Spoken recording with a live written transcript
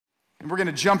And we're going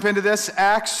to jump into this.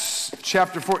 Acts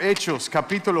chapter 4, Hechos,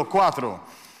 capítulo 4.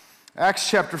 Acts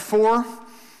chapter 4.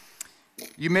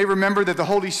 You may remember that the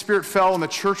Holy Spirit fell and the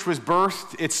church was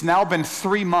birthed. It's now been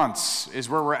 3 months is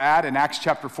where we're at in Acts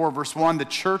chapter 4, verse 1. The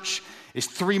church is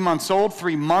 3 months old.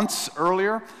 3 months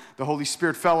earlier, the Holy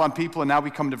Spirit fell on people, and now we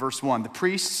come to verse 1. The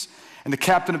priests and the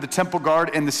captain of the temple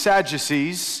guard and the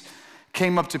Sadducees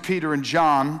came up to Peter and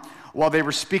John while they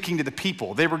were speaking to the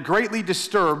people. They were greatly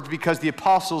disturbed because the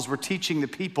apostles were teaching the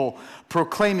people,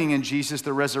 proclaiming in Jesus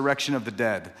the resurrection of the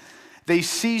dead. They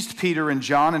seized Peter and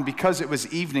John, and because it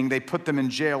was evening, they put them in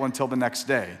jail until the next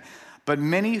day. But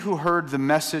many who heard the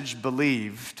message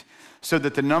believed, so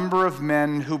that the number of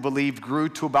men who believed grew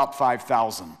to about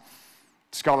 5,000.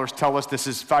 Scholars tell us this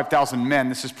is 5,000 men.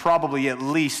 This is probably at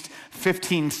least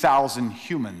 15,000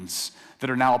 humans that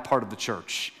are now a part of the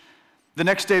church. The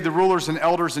next day, the rulers and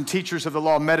elders and teachers of the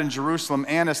law met in Jerusalem.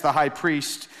 Annas, the high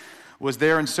priest, was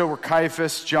there, and so were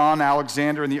Caiaphas, John,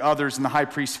 Alexander, and the others in the high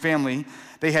priest's family.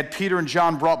 They had Peter and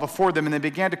John brought before them, and they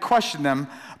began to question them,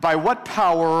 by what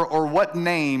power or what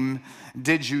name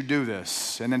did you do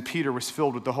this? And then Peter was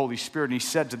filled with the Holy Spirit, and he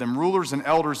said to them, rulers and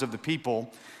elders of the people,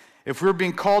 if we're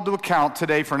being called to account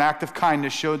today for an act of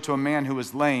kindness showed to a man who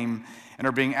was lame and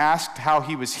are being asked how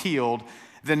he was healed,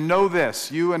 then know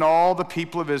this, you and all the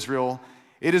people of Israel,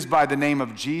 it is by the name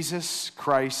of Jesus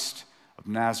Christ of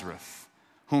Nazareth,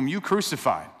 whom you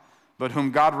crucified, but whom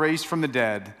God raised from the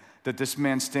dead, that this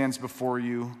man stands before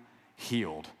you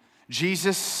healed.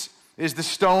 Jesus is the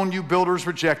stone you builders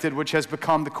rejected, which has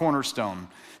become the cornerstone.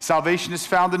 Salvation is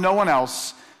found in no one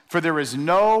else, for there is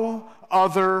no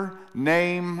other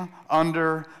name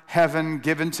under heaven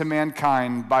given to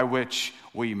mankind by which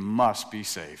we must be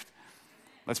saved.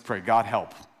 Let's pray. God,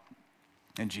 help.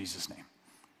 In Jesus' name,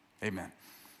 amen.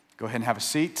 Go ahead and have a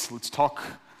seat. Let's talk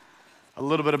a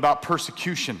little bit about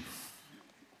persecution.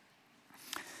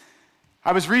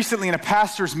 I was recently in a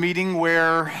pastor's meeting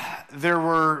where there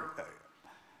were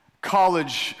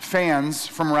college fans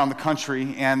from around the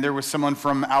country, and there was someone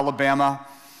from Alabama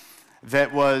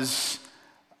that was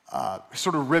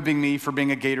sort of ribbing me for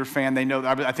being a Gator fan. They know,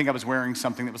 I think I was wearing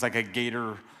something that was like a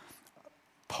Gator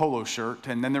polo shirt,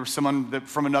 and then there was someone that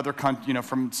from another country,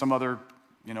 from some other,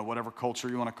 whatever culture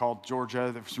you want to call it, Georgia,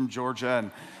 that was from Georgia,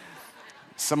 and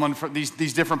someone from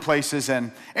these different places.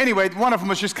 And anyway, one of them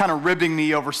was just kind of ribbing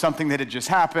me over something that had just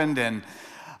happened, and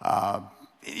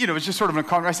it was just sort of a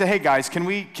conversation. I said, hey guys, can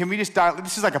we just dial?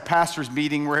 This is like a pastor's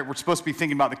meeting where we're supposed to be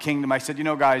thinking about the kingdom. I said,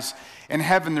 guys, in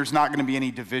heaven there's not going to be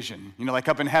any division. Like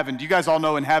up in heaven, do you guys all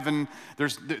know in heaven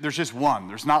there's just one.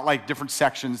 There's not like different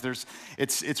sections. There's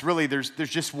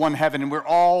just one heaven, and we're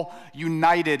all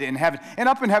united in heaven. And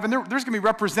up in heaven there's going to be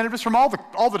representatives from all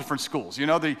the different schools.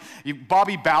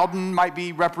 Bobby Bowden might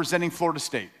be representing Florida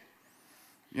State.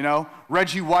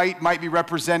 Reggie White might be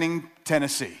representing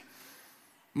Tennessee.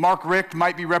 Mark Richt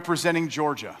might be representing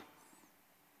Georgia.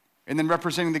 And then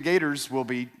representing the Gators will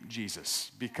be Jesus,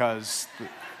 because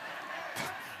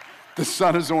the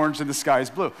sun is orange and the sky is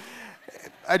blue.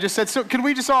 I just said, so can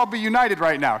we just all be united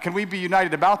right now? Can we be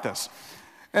united about this?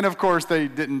 And of course, they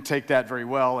didn't take that very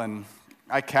well, and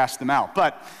I cast them out.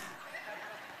 But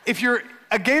if you're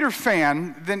a Gator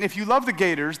fan, then if you love the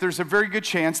Gators, there's a very good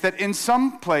chance that in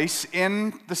some place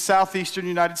in the southeastern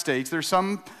United States, there's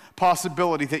some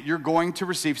possibility that you're going to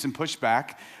receive some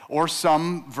pushback or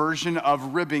some version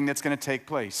of ribbing that's going to take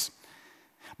place.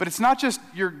 But it's not just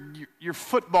your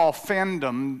football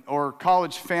fandom or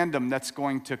college fandom that's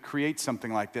going to create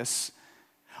something like this.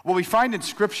 What we find in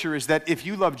Scripture is that if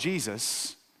you love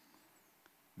Jesus,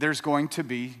 there's going to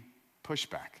be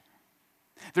pushback.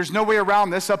 There's no way around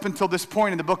this. Up until this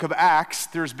point in the book of Acts,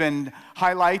 there's been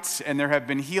highlights, and there have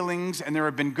been healings, and there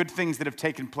have been good things that have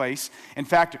taken place. In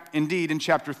fact, indeed, in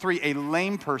chapter 3, a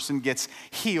lame person gets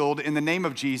healed in the name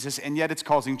of Jesus, and yet it's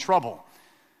causing trouble.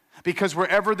 Because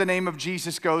wherever the name of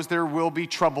Jesus goes, there will be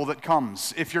trouble that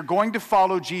comes. If you're going to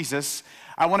follow Jesus,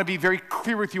 I want to be very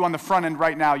clear with you on the front end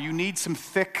right now. You need some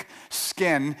thick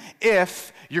skin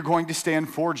if you're going to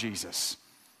stand for Jesus.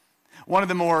 One of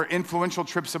the more influential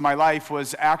trips of my life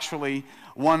was actually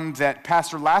one that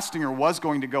Pastor Lastinger was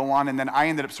going to go on, and then I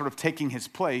ended up sort of taking his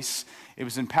place. It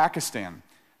was in Pakistan.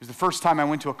 It was the first time I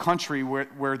went to a country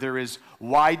where there is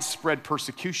widespread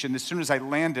persecution. As soon as I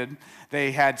landed,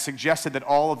 they had suggested that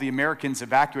all of the Americans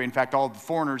evacuate. In fact, all of the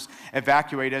foreigners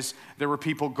evacuate, as there were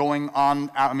people going on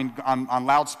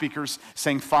loudspeakers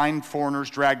saying, find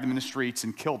foreigners, drag them in the streets,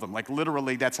 and kill them. Like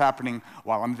literally, that's happening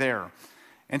while I'm there.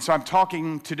 And so I'm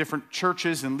talking to different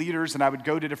churches and leaders, and I would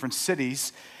go to different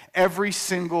cities. Every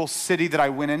single city that I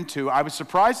went into, I was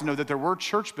surprised to know that there were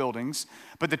church buildings,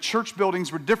 but the church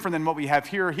buildings were different than what we have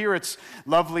here. Here it's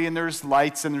lovely and there's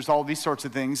lights and there's all these sorts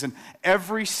of things. And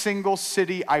every single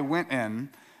city I went in,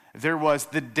 there was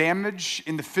the damage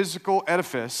in the physical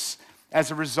edifice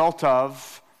as a result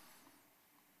of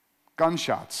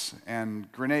gunshots and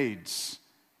grenades.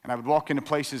 And I would walk into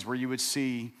places where you would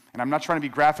see, and I'm not trying to be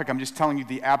graphic, I'm just telling you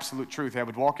the absolute truth. I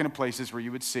would walk into places where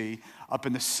you would see up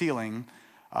in the ceiling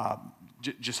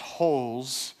just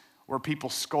holes where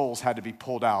people's skulls had to be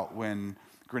pulled out when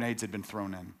grenades had been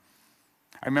thrown in.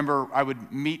 I remember I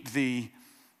would meet the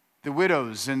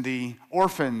widows and the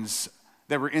orphans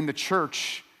that were in the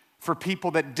church for people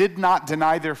that did not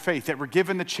deny their faith, that were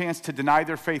given the chance to deny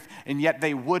their faith, and yet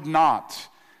they would not.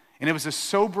 And it was a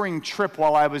sobering trip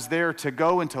while I was there to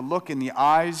go and to look in the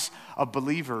eyes of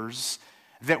believers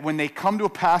that when they come to a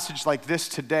passage like this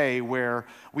today where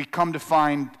we come to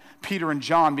find Peter and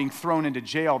John being thrown into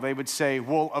jail, they would say,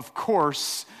 well, of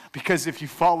course, because if you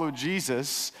follow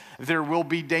Jesus, there will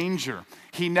be danger.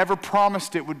 He never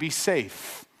promised it would be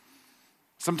safe.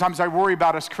 Sometimes I worry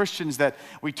about us Christians that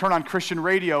we turn on Christian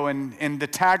radio and the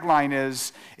tagline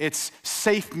is, it's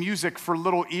safe music for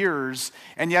little ears,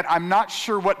 and yet I'm not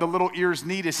sure what the little ears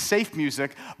need is safe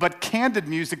music, but candid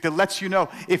music that lets you know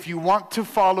if you want to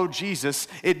follow Jesus,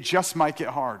 it just might get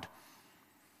hard.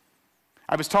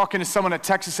 I was talking to someone at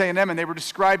Texas A&M, and they were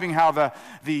describing how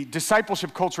the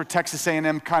discipleship culture at Texas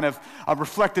A&M kind of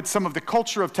reflected some of the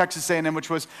culture of Texas A&M, which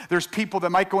was there's people that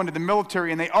might go into the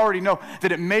military, and they already know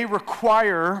that it may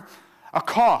require a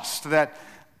cost, that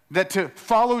to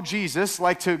follow Jesus,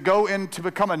 like to go in to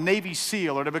become a Navy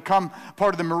SEAL or to become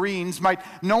part of the Marines,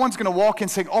 no one's going to walk in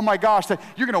saying, oh my gosh,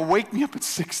 you're going to wake me up at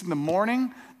 6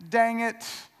 a.m? Dang it.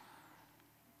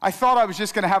 I thought I was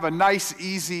just going to have a nice,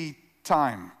 easy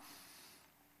time.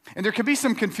 And there could be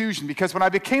some confusion because when I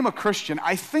became a Christian,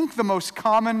 I think the most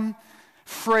common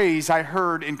phrase I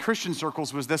heard in Christian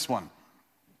circles was this one: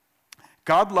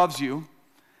 God loves you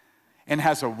and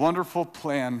has a wonderful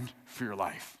plan for your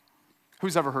life.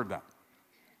 Who's ever heard that?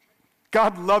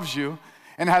 God loves you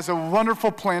and has a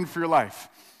wonderful plan for your life.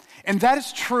 And that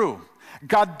is true.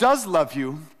 God does love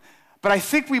you, but I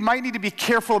think we might need to be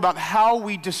careful about how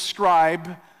we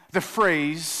describe the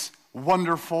phrase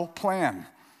wonderful plan.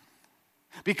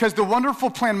 Because the wonderful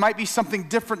plan might be something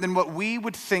different than what we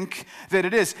would think that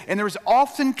it is. And there's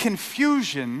often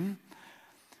confusion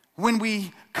when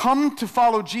we come to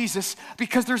follow Jesus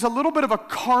because there's a little bit of a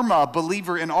karma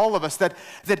believer in all of us that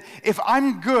if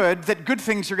I'm good, that good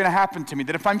things are going to happen to me.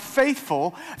 That if I'm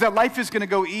faithful, that life is going to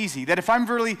go easy. That if I'm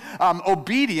really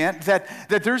obedient, that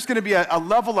there's going to be a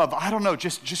level of, I don't know,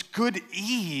 just good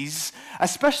ease.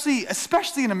 Especially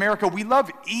in America, we love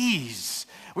ease.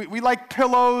 We like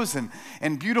pillows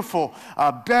and beautiful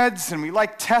beds, and we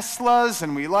like Teslas,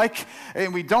 and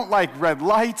we don't like red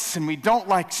lights, and we don't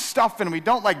like stuff, and we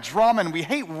don't like drama, and we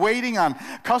hate waiting on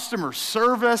customer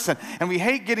service, and we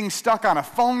hate getting stuck on a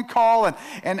phone call,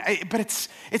 but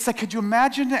it's like, could you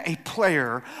imagine a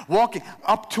player walking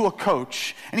up to a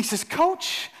coach, and he says,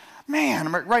 Coach, man,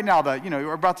 right now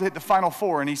we're about to hit the Final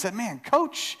Four, and he said, man,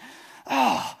 Coach,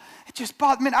 it just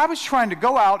bothered me. I was trying to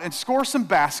go out and score some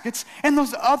baskets, and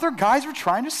those other guys were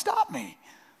trying to stop me.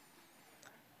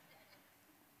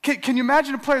 Can you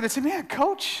imagine a player that said, man,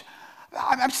 Coach,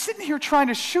 I'm sitting here trying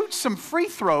to shoot some free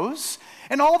throws,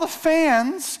 and all the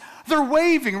fans, they're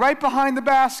waving right behind the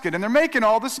basket, and they're making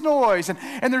all this noise,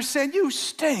 and they're saying, you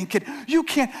stink, and you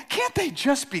can't they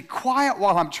just be quiet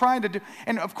while I'm trying to do,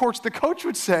 and of course the coach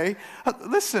would say,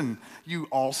 listen, you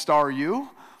all-star you,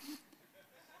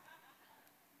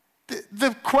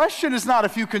 the question is not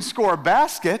if you can score a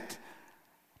basket,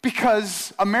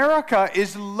 because America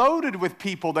is loaded with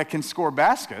people that can score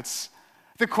baskets.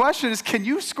 The question is, can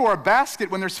you score a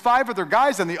basket when there's 5 other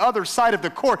guys on the other side of the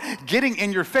court getting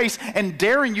in your face and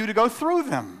daring you to go through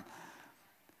them?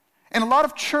 And a lot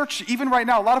of church, even right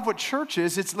now, a lot of what church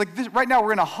is, it's like this, right now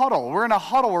we're in a huddle. We're in a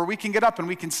huddle where we can get up and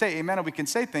we can say amen and we can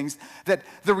say things that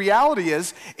the reality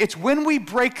is, it's when we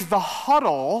break the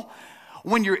huddle,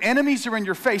 when your enemies are in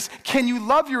your face, can you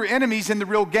love your enemies in the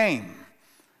real game?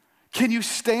 Can you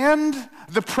stand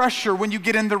the pressure when you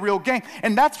get in the real game?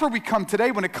 And that's where we come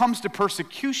today when it comes to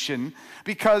persecution,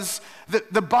 because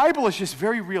the Bible is just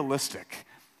very realistic.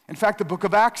 In fact, the book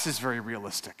of Acts is very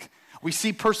realistic. We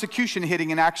see persecution hitting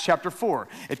in Acts chapter 4.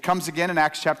 It comes again in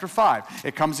Acts chapter 5.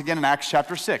 It comes again in Acts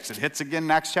chapter 6. It hits again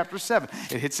in Acts chapter 7.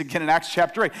 It hits again in Acts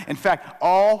chapter 8. In fact,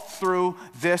 all through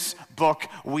this book,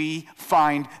 we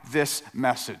find this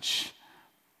message.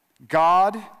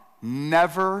 God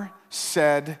never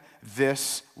said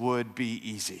this would be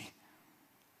easy.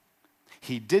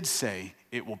 He did say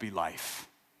it will be life.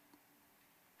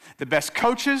 The best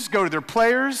coaches go to their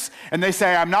players and they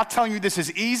say, I'm not telling you this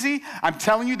is easy. I'm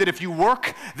telling you that if you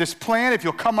work this plan, if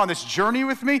you'll come on this journey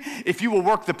with me, if you will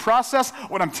work the process,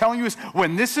 what I'm telling you is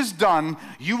when this is done,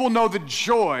 you will know the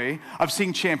joy of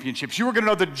seeing championships. You are going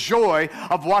to know the joy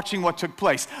of watching what took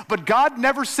place. But God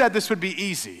never said this would be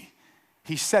easy.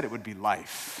 He said it would be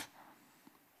life.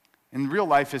 And real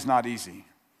life is not easy.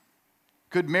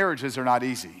 Good marriages are not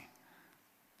easy.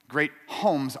 Great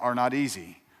homes are not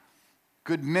easy.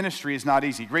 Good ministry is not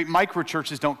easy. Great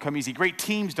microchurches don't come easy. Great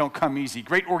teams don't come easy.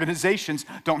 Great organizations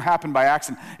don't happen by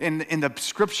accident. In the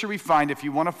scripture we find, if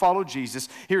you want to follow Jesus,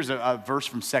 here's a verse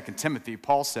from 2 Timothy.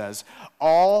 Paul says,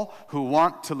 all who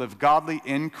want to live godly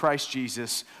in Christ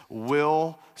Jesus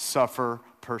will suffer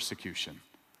persecution.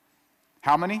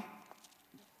 How many?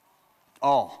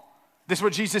 All. This is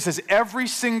what Jesus says. Every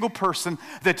single person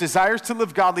that desires to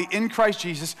live godly in Christ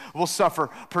Jesus will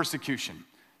suffer persecution.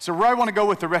 So where I want to go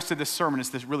with the rest of this sermon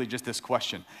is really just this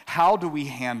question. How do we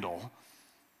handle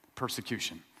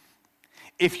persecution?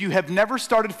 If you have never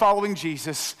started following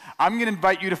Jesus, I'm going to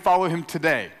invite you to follow him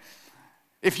today.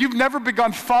 If you've never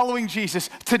begun following Jesus,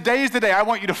 today is the day I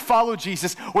want you to follow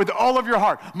Jesus with all of your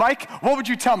heart. Mike, what would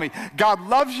you tell me? God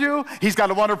loves you. He's got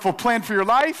a wonderful plan for your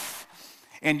life,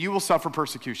 and you will suffer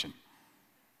persecution.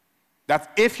 That's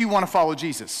if you want to follow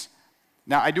Jesus.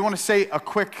 Now, I do want to say a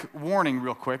quick warning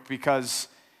real quick, because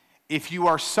if you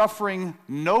are suffering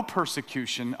no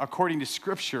persecution, according to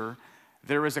Scripture,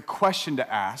 there is a question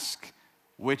to ask,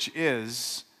 which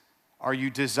is, are you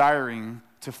desiring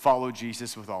to follow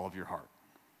Jesus with all of your heart?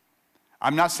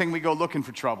 I'm not saying we go looking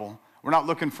for trouble. We're not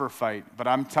looking for a fight, but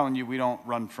I'm telling you we don't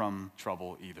run from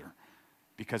trouble either,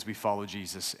 because we follow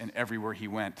Jesus, and everywhere he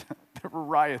went, there were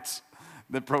riots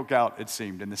that broke out, it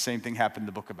seemed, and the same thing happened in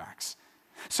the book of Acts.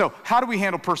 So how do we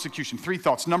handle persecution? 3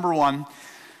 thoughts. Number one,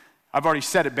 I've already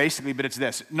said it basically, but it's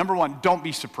this. Number one, don't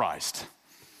be surprised.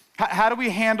 How do we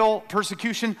handle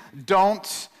persecution?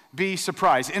 Don't be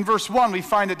surprised. In verse 1, we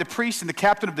find that the priest and the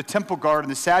captain of the temple guard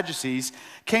and the Sadducees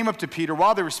came up to Peter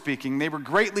while they were speaking. They were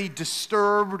greatly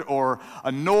disturbed or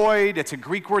annoyed. It's a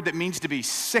Greek word that means to be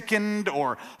sickened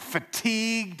or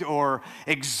fatigued or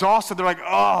exhausted. They're like,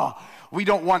 oh, we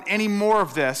don't want any more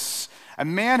of this. A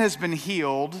man has been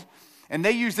healed. And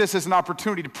they use this as an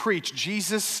opportunity to preach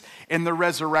Jesus and the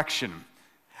resurrection.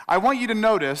 I want you to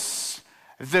notice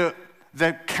the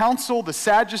council, the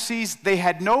Sadducees, they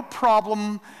had no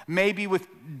problem maybe with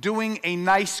doing a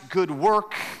nice, good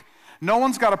work. No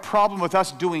one's got a problem with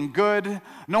us doing good.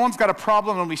 No one's got a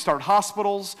problem when we start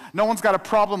hospitals. No one's got a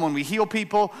problem when we heal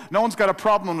people. No one's got a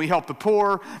problem when we help the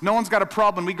poor. No one's got a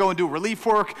problem when we go and do relief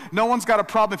work. No one's got a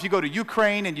problem if you go to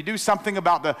Ukraine and you do something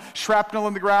about the shrapnel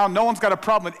in the ground. No one's got a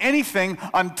problem with anything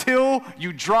until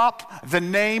you drop the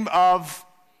name of.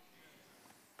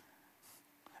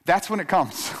 That's when it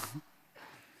comes.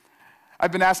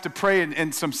 I've been asked to pray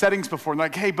in some settings before, and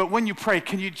like, hey, but when you pray,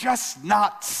 can you just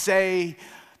not say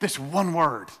this one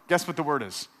word? Guess what the word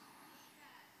is?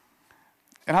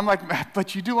 And I'm like,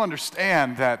 but you do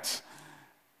understand that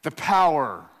the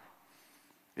power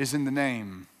is in the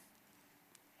name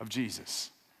of Jesus.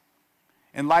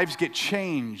 And lives get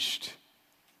changed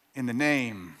in the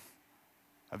name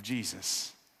of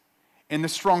Jesus. And the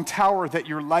strong tower that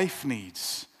your life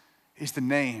needs is the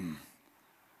name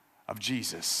of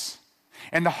Jesus.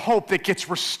 And the hope that gets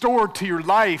restored to your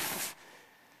life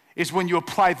is when you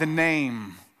apply the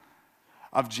name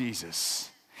of Jesus.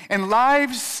 And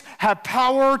lives have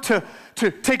power to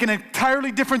take an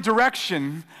entirely different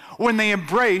direction when they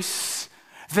embrace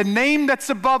the name that's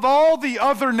above all the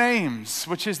other names,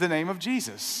 which is the name of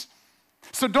Jesus.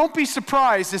 So don't be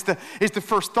surprised is the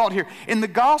first thought here. In the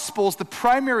Gospels, the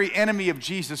primary enemy of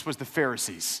Jesus was the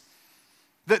Pharisees.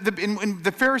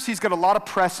 The Pharisees got a lot of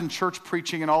press in church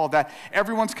preaching and all of that.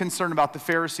 Everyone's concerned about the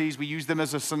Pharisees. We use them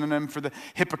as a synonym for the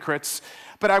hypocrites.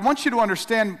 But I want you to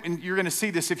understand, and you're going to see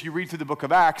this if you read through the book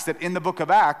of Acts, that in the book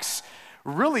of Acts,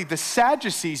 really the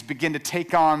Sadducees begin to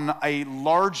take on a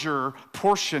larger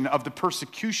portion of the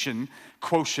persecution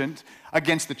quotient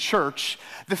against the church.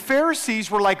 The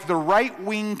Pharisees were like the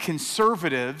right-wing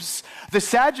conservatives. The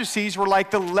Sadducees were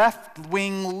like the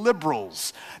left-wing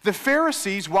liberals. The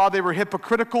Pharisees, while they were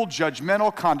hypocritical,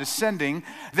 judgmental, condescending,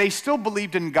 they still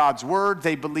believed in God's word.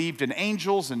 They believed in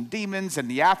angels and demons and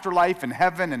the afterlife and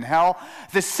heaven and hell.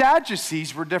 The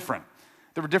Sadducees were different.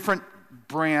 There were different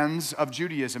brands of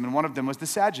Judaism, and one of them was the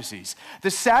Sadducees.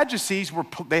 The Sadducees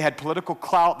they had political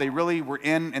clout. They really were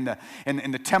in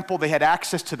the temple. They had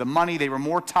access to the money. They were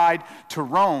more tied to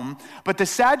Rome. But the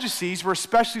Sadducees were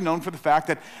especially known for the fact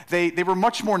that they were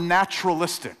much more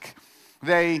naturalistic.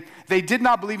 They did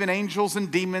not believe in angels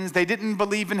and demons. They didn't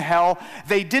believe in hell.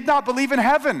 They did not believe in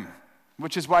heaven,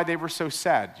 which is why they were so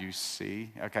sad, you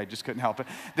see. Okay, I just couldn't help it.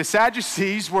 The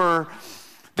Sadducees were...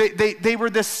 They were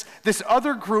this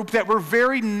other group that were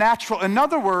very natural. In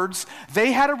other words,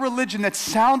 they had a religion that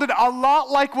sounded a lot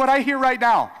like what I hear right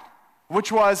now,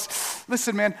 which was,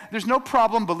 listen, man, there's no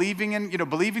problem believing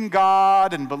in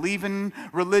God and believing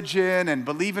religion and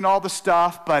believing all the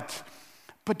stuff, but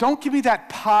don't give me that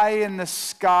pie in the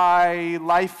sky,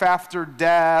 life after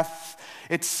death.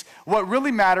 It's what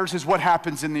really matters is what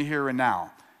happens in the here and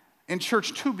now. In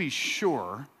church, to be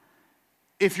sure,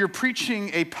 if you're preaching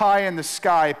a pie in the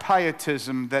sky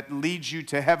pietism that leads you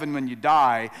to heaven when you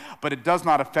die, but it does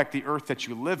not affect the earth that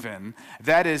you live in,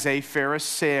 that is a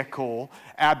Pharisaical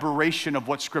aberration of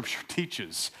what Scripture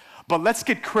teaches. But let's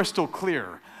get crystal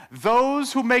clear.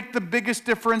 Those who make the biggest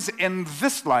difference in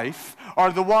this life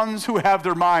are the ones who have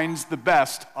their minds the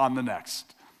best on the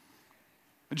next.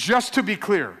 Just to be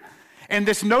clear. And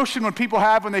this notion when people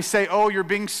have when they say, oh, you're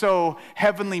being so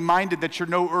heavenly minded that you're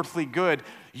no earthly good,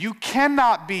 you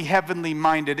cannot be heavenly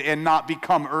minded and not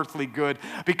become earthly good,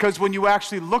 because when you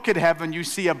actually look at heaven, you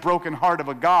see a broken heart of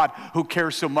a God who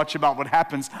cares so much about what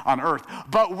happens on earth.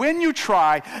 But when you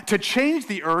try to change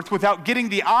the earth without getting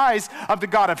the eyes of the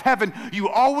God of heaven, you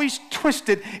always twist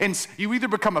it, and you either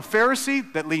become a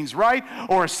Pharisee that leans right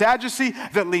or a Sadducee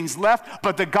that leans left.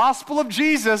 But the gospel of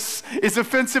Jesus is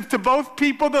offensive to both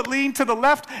people that lean to the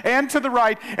left and to the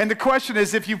right. And the question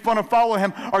is, if you want to follow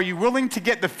him, are you willing to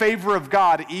get the favor of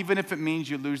God, even if it means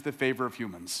you lose the favor of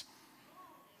humans?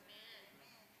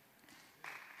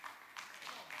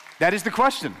 That is the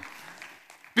question.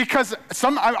 Because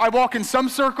I walk in some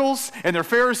circles and they're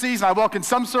Pharisees, and I walk in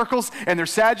some circles and they're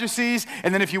Sadducees,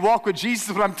 and then if you walk with Jesus,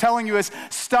 what I'm telling you is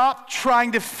stop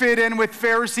trying to fit in with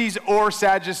Pharisees or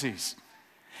Sadducees.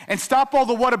 And stop all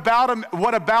the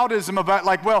whataboutism about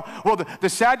like, the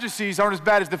Sadducees aren't as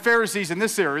bad as the Pharisees in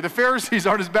this area. The Pharisees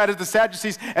aren't as bad as the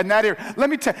Sadducees in that area.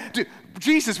 Let me tell you,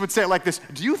 Jesus would say it like this: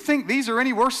 do you think these are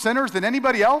any worse sinners than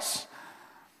anybody else?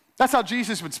 That's how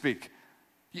Jesus would speak.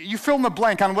 You fill in the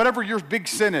blank on whatever your big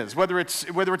sin is, whether it's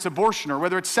abortion or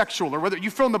whether it's sexual or whether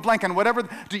you fill in the blank on whatever.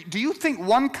 Do you think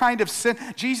one kind of sin?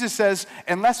 Jesus says,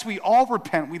 unless we all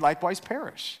repent, we likewise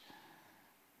perish.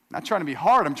 I'm not trying to be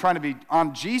hard. I'm trying to be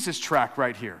on Jesus' track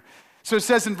right here. So it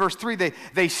says in verse 3,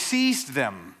 they seized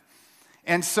them.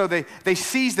 And so they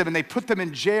seized them and they put them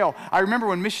in jail. I remember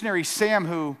when missionary Sam,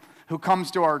 who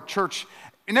comes to our church,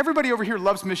 and everybody over here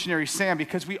loves missionary Sam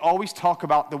because we always talk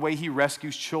about the way he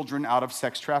rescues children out of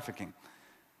sex trafficking.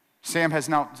 Sam has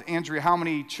now, Andrea, how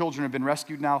many children have been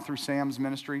rescued now through Sam's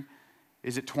ministry?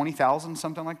 Is it 20,000,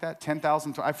 something like that?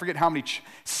 10,000? I forget how many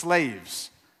slaves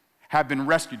have been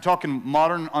rescued. Talking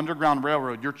modern Underground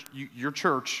Railroad, your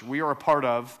church, we are a part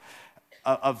of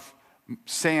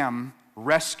Sam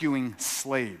rescuing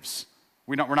slaves.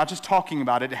 We're not just talking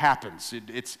about it, it happens.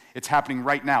 It's happening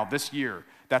right now, this year.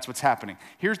 That's what's happening.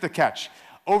 Here's the catch.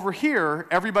 Over here,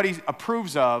 everybody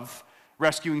approves of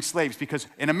rescuing slaves because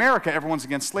in America, everyone's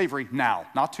against slavery now.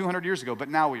 Not 200 years ago, but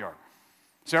now we are.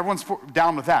 So everyone's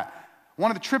down with that.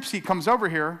 One of the trips he comes over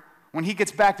here, when he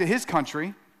gets back to his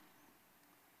country,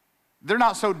 they're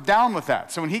not so down with that.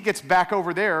 So when he gets back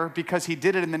over there, because he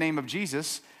did it in the name of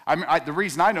Jesus, the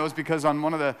reason I know is because on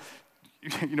one of the,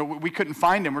 we couldn't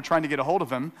find him. We're trying to get a hold of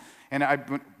him.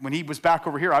 And when he was back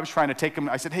over here, I was trying to take him.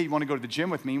 I said, hey, you want to go to the gym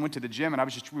with me? He went to the gym, and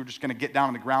we were just going to get down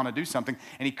on the ground and do something.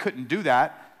 And he couldn't do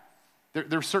that.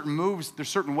 There are certain moves, there's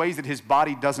certain ways that his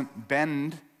body doesn't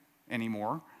bend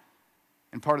anymore.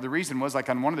 And part of the reason was, like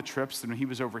on one of the trips, when he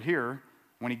was over here,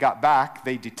 when he got back,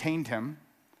 they detained him,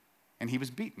 and he was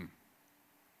beaten.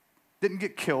 Didn't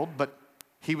get killed, but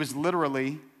he was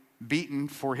literally beaten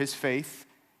for his faith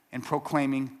and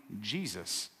proclaiming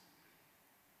Jesus.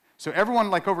 So everyone,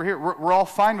 like over here, we're all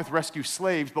fine with rescue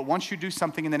slaves, but once you do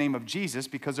something in the name of Jesus,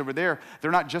 because over there,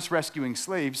 they're not just rescuing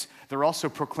slaves, they're also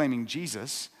proclaiming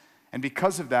Jesus. And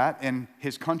because of that, in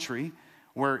his country,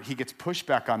 where he gets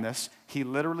pushback on this, he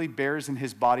literally bears in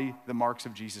his body the marks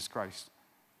of Jesus Christ.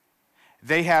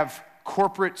 They have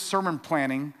corporate sermon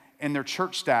planning in their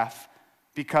church staff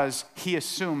because he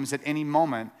assumes at any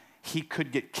moment he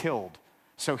could get killed.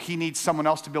 So he needs someone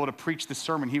else to be able to preach the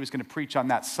sermon he was going to preach on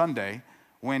that Sunday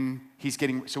when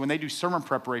they do sermon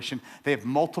preparation, they have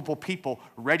multiple people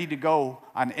ready to go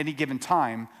on any given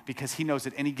time because he knows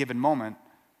at any given moment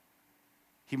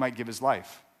he might give his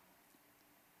life.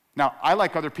 Now, I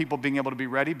like other people being able to be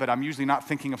ready, but I'm usually not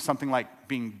thinking of something like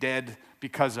being dead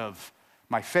because of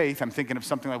my faith. I'm thinking of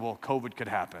something like, well, COVID could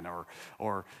happen,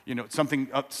 or something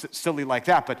silly like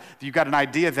that. But you got an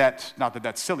idea that, not that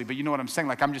that's silly, but you know what I'm saying?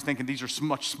 Like, I'm just thinking these are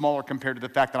much smaller compared to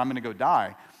the fact that I'm going to go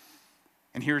die.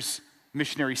 And here's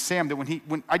missionary Sam, that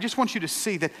when I just want you to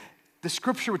see that the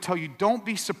scripture would tell you, don't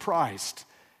be surprised.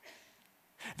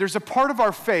 There's a part of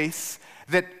our faith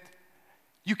that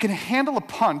you can handle a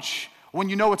punch when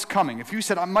you know it's coming. If you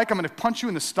said, Mike, I'm going to punch you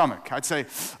in the stomach, I'd say,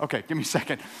 okay, give me a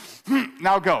second.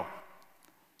 Now go.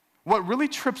 What really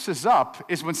trips us up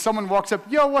is when someone walks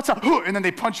up, yo, what's up? And then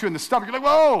they punch you in the stomach. You're like,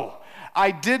 whoa,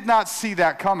 I did not see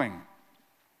that coming.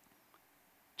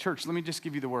 Church, let me just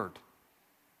give you the word.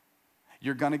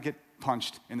 You're going to get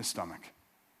punched in the stomach.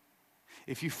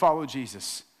 If you follow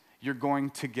Jesus, you're going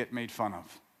to get made fun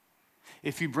of.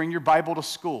 If you bring your Bible to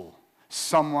school,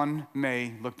 someone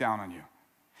may look down on you.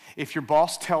 If your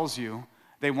boss tells you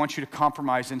they want you to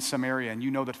compromise in some area and you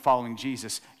know that following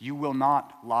Jesus, you will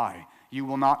not lie. You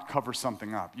will not cover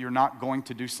something up. You're not going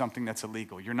to do something that's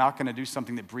illegal. You're not going to do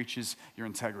something that breaches your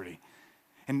integrity.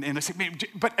 And they say,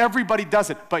 but everybody does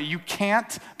it. But you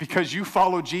can't because you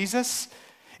follow Jesus.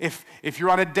 If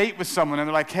you're on a date with someone and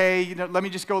they're like, hey, let me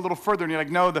just go a little further, and you're like,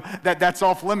 no, that's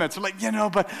off limits. They're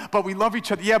like, but we love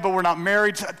each other. Yeah, but we're not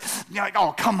married. You're like,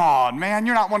 oh, come on, man.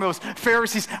 You're not one of those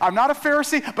Pharisees. I'm not a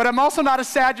Pharisee, but I'm also not a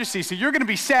Sadducee. So you're going to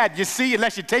be sad, you see,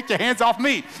 unless you take your hands off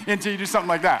me until you do something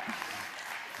like that.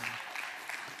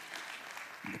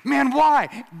 Man,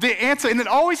 why? The answer, and it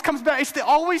always comes back, it's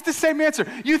always the same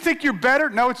answer. You think you're better?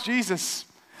 No, it's Jesus.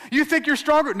 You think you're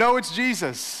stronger? No, it's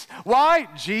Jesus. Why?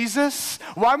 Jesus.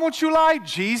 Why won't you lie?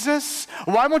 Jesus.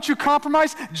 Why won't you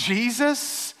compromise?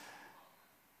 Jesus.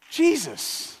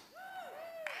 Jesus.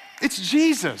 It's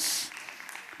Jesus.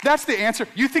 That's the answer.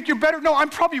 You think you're better? No, I'm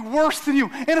probably worse than you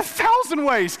in 1,000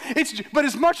 ways. But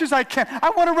as much as I can,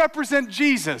 I want to represent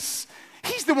Jesus.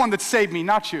 He's the one that saved me,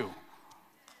 not you.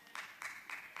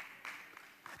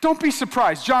 Don't be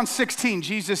surprised. John 16,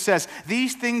 Jesus says,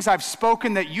 these things I've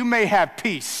spoken that you may have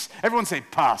peace. Everyone say,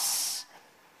 pas.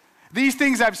 These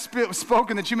things I've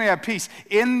spoken that you may have peace.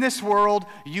 In this world,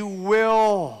 you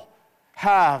will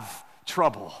have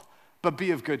trouble, but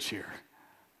be of good cheer,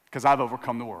 because I've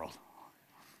overcome the world.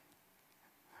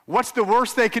 What's the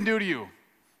worst they can do to you?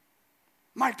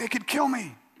 Mike, they could kill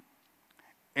me.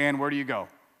 And where do you go?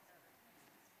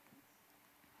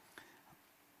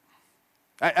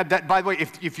 By the way,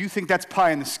 if you think that's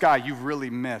pie in the sky, you've really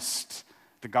missed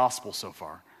the gospel so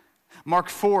far. Mark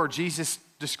 4, Jesus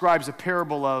describes a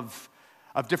parable of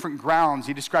different grounds.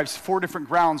 He describes 4 different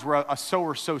grounds where a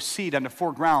sower sows seed onto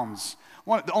 4 grounds.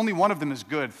 Only one of them is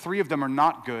good. 3 of them are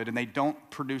not good, and they don't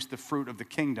produce the fruit of the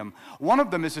kingdom. One of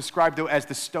them is described, though, as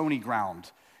the stony ground.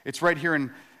 It's right here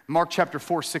in Mark chapter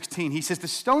 4:16, he says, the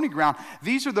stony ground,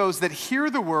 these are those that hear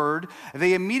the word,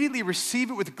 they immediately receive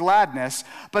it with gladness,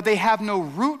 but they have no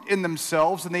root in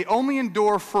themselves, and they only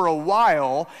endure for a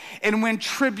while. And when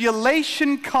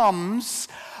tribulation comes,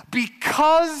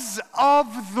 because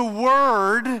of the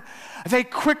word, they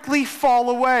quickly fall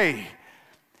away.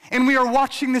 And we are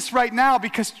watching this right now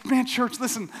because, man, church,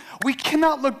 listen, we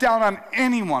cannot look down on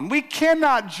anyone. We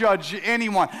cannot judge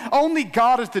anyone. Only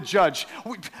God is the judge.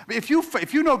 If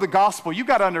you know the gospel, you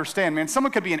got to understand, man,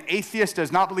 someone could be an atheist,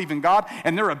 does not believe in God,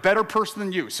 and they're a better person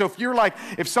than you. So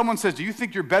if someone says, do you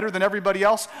think you're better than everybody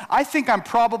else? I think I'm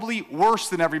probably worse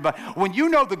than everybody. When you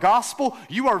know the gospel,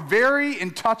 you are very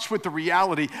in touch with the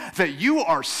reality that you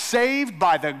are saved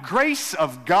by the grace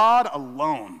of God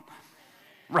alone.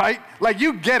 Right? Like,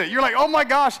 you get it. You're like, oh my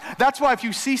gosh. That's why if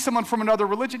you see someone from another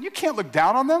religion, you can't look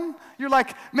down on them. You're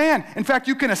like, man, in fact,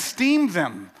 you can esteem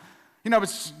them. I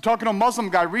was talking to a Muslim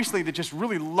guy recently that just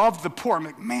really loved the poor. I'm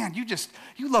like, man,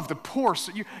 you love the poor.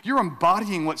 So you're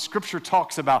embodying what Scripture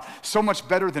talks about so much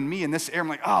better than me in this area. I'm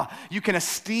like, you can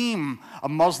esteem a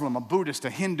Muslim, a Buddhist, a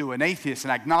Hindu, an atheist,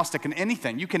 an agnostic, and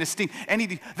anything. You can esteem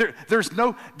anything.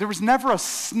 There was never a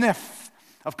sniff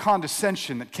of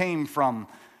condescension that came from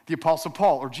the Apostle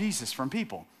Paul or Jesus from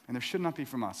people, and there should not be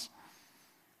from us.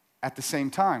 At the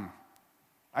same time,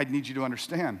 I need you to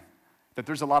understand that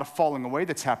there's a lot of falling away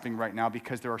that's happening right now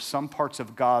because there are some parts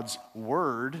of God's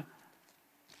word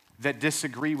that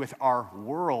disagree with our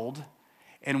world,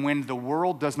 and when the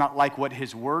world does not like what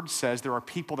his word says, there are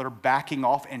people that are backing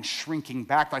off and shrinking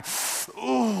back like,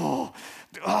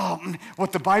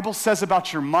 what the Bible says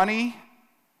about your money, you're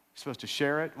supposed to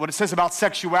share it. What it says about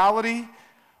sexuality,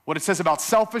 what it says about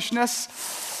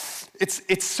selfishness,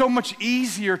 it's so much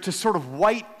easier to sort of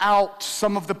white out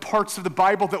some of the parts of the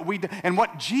Bible that and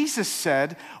what Jesus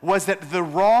said was that the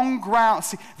wrong ground,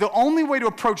 see, the only way to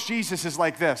approach Jesus is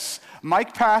like this.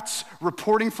 Mike Patz,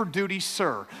 reporting for duty,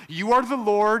 sir. You are the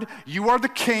Lord, you are the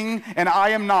King, and I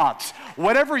am not.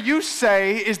 Whatever you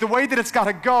say is the way that it's got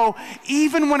to go,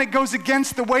 even when it goes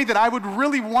against the way that I would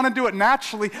really want to do it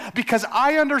naturally, because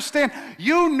I understand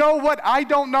you know what I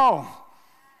don't know.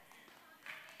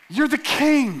 You're the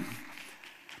King.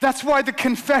 That's why the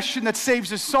confession that saves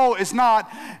his soul is not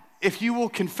if you will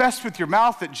confess with your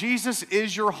mouth that Jesus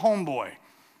is your homeboy.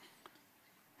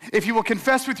 If you will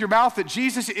confess with your mouth that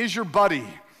Jesus is your buddy.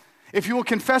 If you will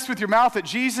confess with your mouth that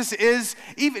Jesus is,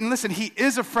 even, listen, he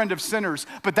is a friend of sinners,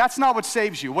 but that's not what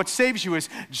saves you. What saves you is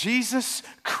Jesus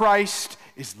Christ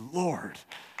is Lord.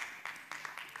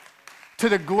 To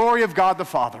the glory of God the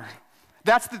Father.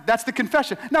 That's the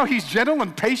confession. Now, he's gentle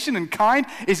and patient and kind.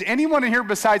 Is anyone in here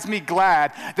besides me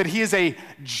glad that he is a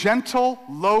gentle,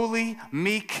 lowly,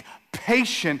 meek,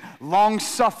 patient,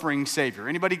 long-suffering Savior?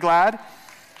 Anybody glad?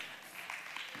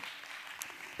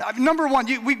 Number one,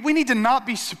 we need to not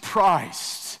be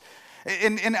surprised.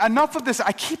 And enough of this,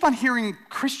 I keep on hearing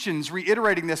Christians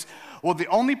reiterating this. Well, the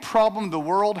only problem the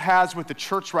world has with the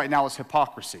church right now is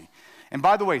hypocrisy. And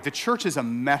by the way, the church is a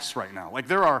mess right now. Like,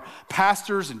 there are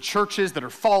pastors and churches that are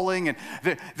falling, and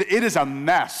it is a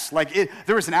mess. Like,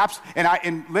 there is an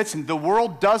and listen, the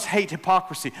world does hate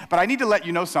hypocrisy, but I need to let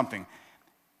you know something.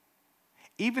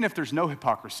 Even if there's no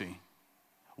hypocrisy,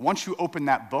 once you open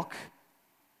that book,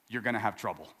 you're going to have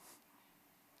trouble.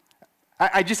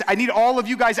 I need all of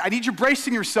you guys, I need you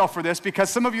bracing yourself for this, because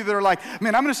some of you that are like,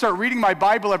 man, I'm going to start reading my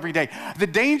Bible every day. The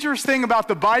dangerous thing about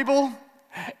the Bible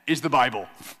is the Bible.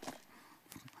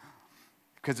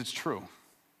 Because it's true.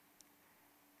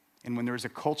 And when there's a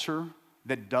culture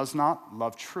that does not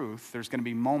love truth, there's going to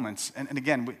be moments, and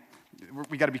again,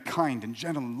 we got to be kind and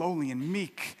gentle and lowly and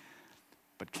meek,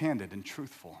 but candid and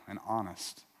truthful and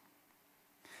honest.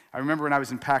 I remember when I was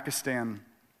in Pakistan,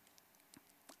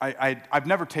 I've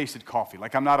never tasted coffee.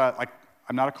 Like, I'm not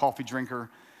a coffee drinker.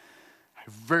 I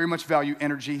very much value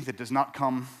energy that does not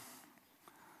come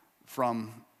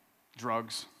from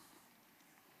drugs.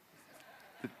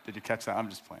 Did you catch that? I'm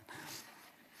just playing.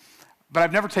 But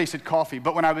I've never tasted coffee.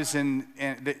 But when I was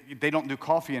they don't do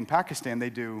coffee in Pakistan. They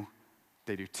do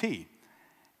tea,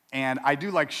 and I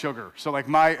do like sugar. So like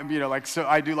so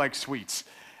I do like sweets,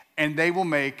 and they will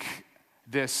make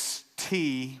this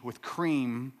tea with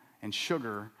cream and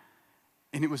sugar,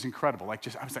 and it was incredible. I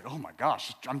was like, oh my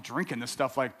gosh, I'm drinking this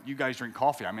stuff like you guys drink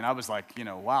coffee. I mean, I was like,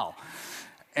 wow,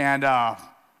 and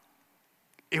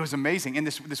it was amazing. And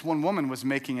this one woman was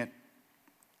making it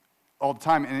all the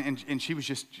time, and she was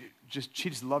she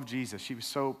just loved Jesus. She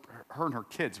was her and her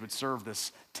kids would serve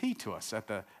this tea to us at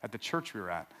the church we were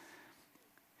at.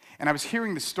 And I was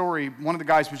hearing the story. One of the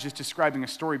guys was just describing a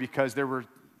story, because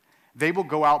they will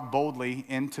go out boldly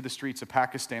into the streets of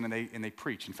Pakistan and they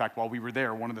preach. In fact, while we were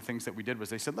there, one of the things that we did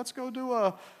was they said, let's go do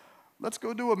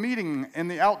a meeting in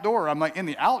the outdoor. I'm like, in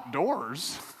the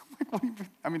outdoors?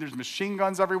 I mean, there's machine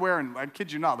guns everywhere, and I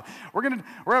kid you not, we're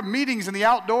have meetings in the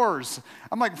outdoors.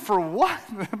 I'm like, for what?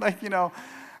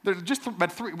 There's just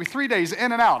about 3 days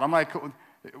in and out. I'm like,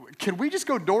 can we just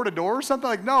go door to door or something?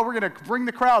 Like, no, we're going to bring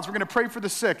the crowds. We're going to pray for the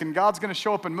sick, and God's going to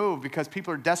show up and move, because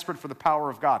people are desperate for the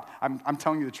power of God. I'm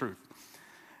telling you the truth.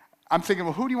 I'm thinking,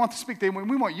 well, who do you want to speak? We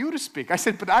want you to speak. I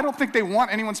said, but I don't think they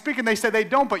want anyone speaking. They said they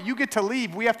don't, but you get to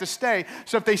leave. We have to stay.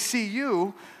 So if they see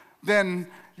you, then,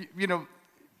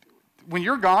 when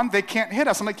you're gone, they can't hit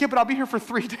us. I'm like, yeah, but I'll be here for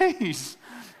 3 days.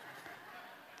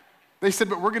 They said,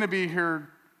 but we're going to be here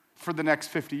for the next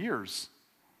 50 years.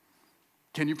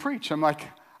 Can you preach? I'm like,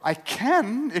 I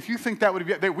can, if you think that would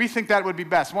be, we think that would be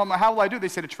best. Well, how will I do? They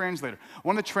said a translator.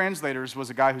 One of the translators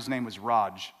was a guy whose name was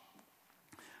Raj.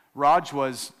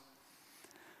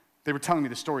 They were telling me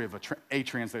the story of a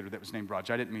translator that was named Raj.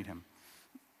 I didn't meet him.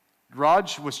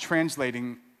 Raj was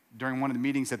translating during one of the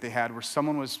meetings that they had, where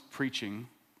someone was preaching,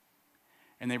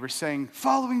 and they were saying,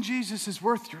 following Jesus is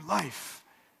worth your life.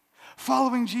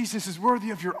 Following Jesus is worthy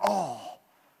of your all.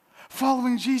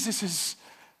 Following Jesus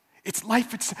it's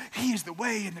life. He is the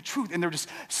way and the truth. And they're just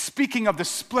speaking of the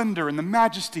splendor and the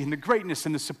majesty and the greatness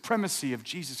and the supremacy of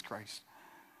Jesus Christ.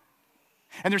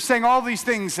 And they're saying all these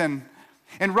things, and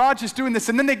Raj is doing this.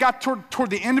 And then they got toward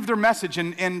the end of their message.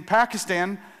 In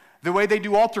Pakistan, the way they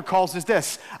do altar calls is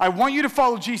this: I want you to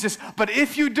follow Jesus, but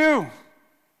if you do,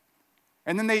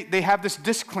 and then they have this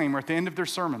disclaimer at the end of their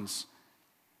sermons.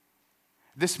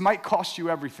 This might cost you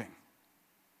everything.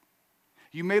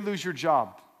 You may lose your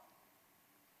job.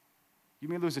 You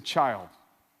may lose a child.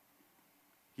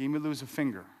 You may lose a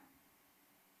finger.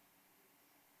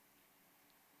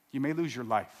 you may lose your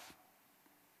life.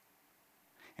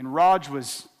 And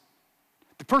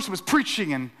the person was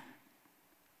preaching, and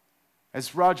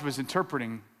as Raj was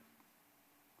interpreting,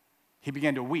 he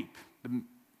began to weep. The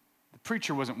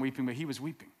preacher wasn't weeping, but he was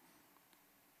weeping.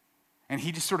 And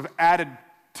he just sort of added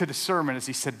to the sermon as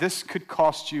he said, this could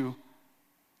cost you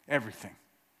everything.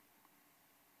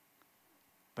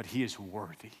 But he is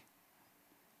worthy.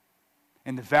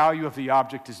 And the value of the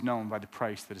object is known by the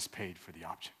price that is paid for the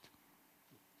object.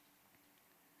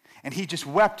 And he just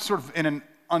wept sort of in an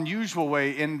unusual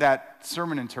way in that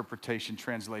sermon interpretation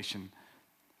translation.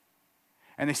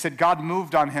 And they said God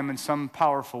moved on him in some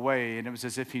powerful way, and it was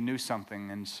as if he knew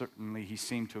something, and certainly he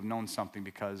seemed to have known something,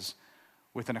 because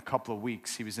within a couple of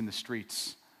weeks he was in the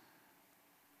streets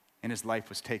and his life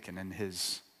was taken, and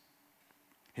his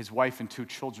wife and 2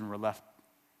 children were left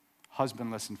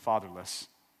husbandless and fatherless.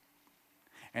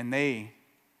 And they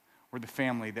were the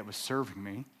family that was serving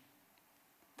me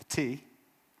the tea.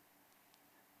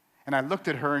 And I looked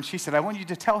at her and she said, I want you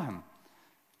to tell him.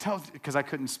 Because I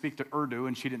couldn't speak to Urdu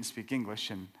and she didn't speak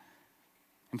English. And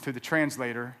through the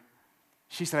translator,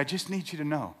 she said, I just need you to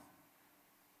know,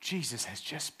 Jesus has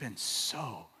just been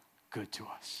so good to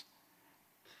us.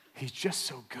 He's just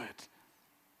so good.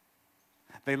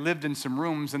 They lived in some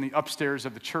rooms in the upstairs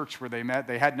of the church where they met.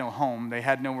 They had no home. They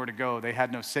had nowhere to go. They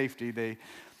had no safety. They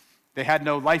had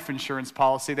no life insurance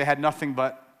policy. They had nothing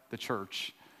but the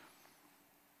church.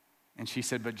 And she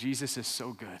said, but Jesus is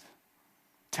so good.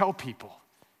 Tell people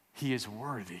he is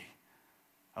worthy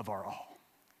of our all.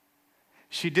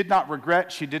 She did not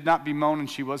regret, she did not bemoan, and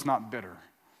she was not bitter.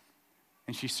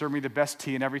 And she served me the best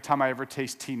tea, and every time I ever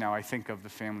taste tea now, I think of the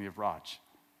family of Raj.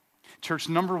 Church,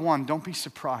 number one, don't be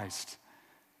surprised.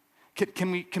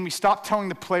 Can we stop telling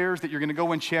the players that you're going to go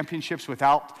win championships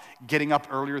without getting up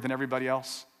earlier than everybody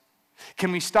else?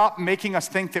 Can we stop making us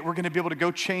think that we're going to be able to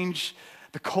go change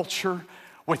the culture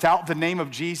without the name of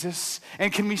Jesus?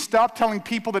 And can we stop telling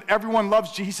people that everyone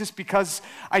loves Jesus, because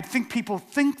I think people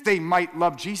think they might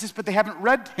love Jesus, but they haven't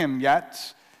read him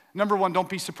yet? Number one, don't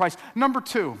be surprised. Number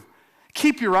two,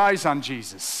 keep your eyes on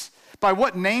Jesus. By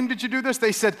what name did you do this?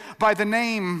 They said, by the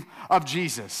name of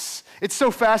Jesus. It's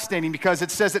so fascinating because it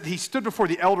says that he stood before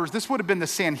the elders. This would have been the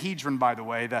Sanhedrin, by the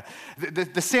way.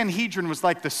 The Sanhedrin was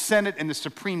like the Senate and the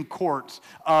Supreme Court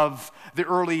of the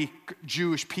early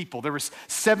Jewish people. There was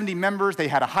 70 members. They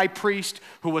had a high priest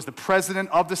who was the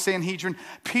president of the Sanhedrin.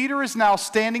 Peter is now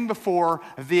standing before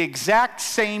the exact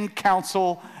same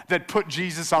council that put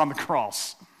Jesus on the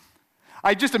cross.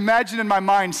 I just imagine in my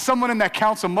mind, someone in that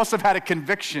council must have had a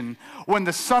conviction when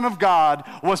the Son of God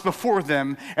was before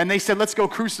them, and they said, let's go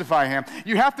crucify him.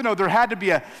 You have to know there had to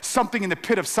be something in the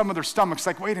pit of some of their stomachs,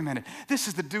 like, wait a minute, this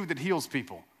is the dude that heals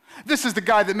people. This is the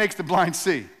guy that makes the blind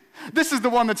see. This is the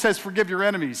one that says, forgive your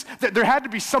enemies. There had to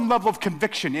be some level of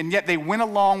conviction, and yet they went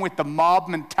along with the mob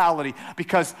mentality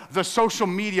because the social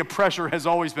media pressure has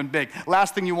always been big.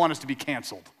 Last thing you want is to be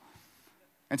canceled.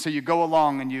 And so you go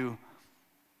along and you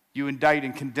indict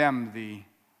and condemn the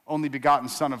only begotten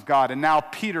Son of God. And now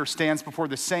Peter stands before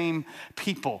the same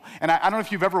people. And I don't know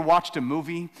if you've ever watched a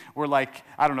movie where, like,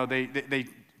 I don't know, they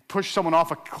push someone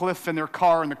off a cliff in their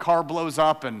car and the car blows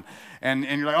up and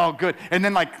you're like, oh, good. And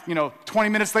then, 20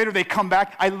 minutes later, they come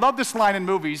back. I love this line in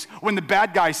movies when the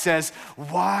bad guy says,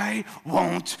 why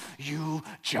won't you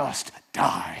just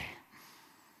die?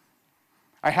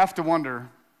 I have to wonder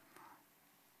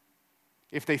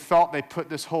if they thought they put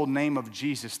this whole name of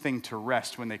Jesus thing to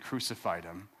rest when they crucified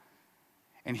him.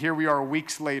 And here we are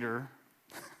weeks later,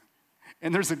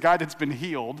 and there's a guy that's been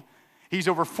healed. He's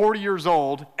over 40 years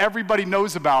old. Everybody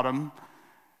knows about him.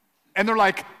 And they're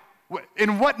like,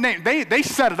 in what name? They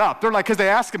set it up. They're like, because they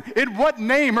ask him, in what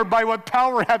name or by what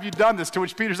power have you done this? To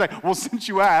which Peter's like, well, since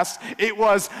you asked, it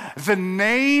was the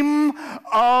name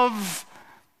of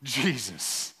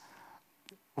Jesus.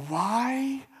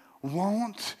 Why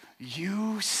won't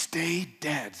you stay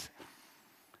dead?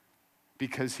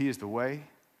 Because he is the way,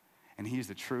 and he is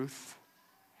the truth,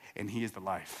 and he is the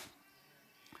life.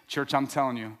 Church, I'm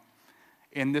telling you,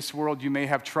 in this world you may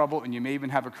have trouble and you may even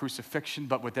have a crucifixion,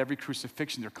 but with every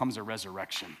crucifixion there comes a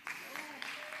resurrection.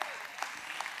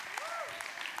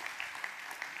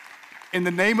 In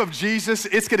the name of Jesus,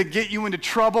 it's going to get you into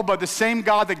trouble, but the same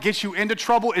God that gets you into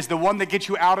trouble is the one that gets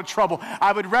you out of trouble.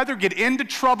 I would rather get into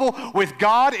trouble with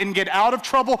God and get out of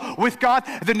trouble with God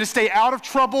than to stay out of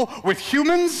trouble with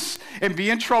humans and be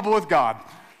in trouble with God.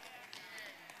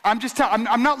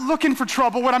 I'm not looking for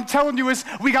trouble. What I'm telling you is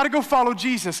we got to go follow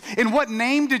Jesus. In what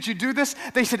name did you do this?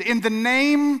 They said, in the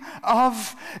name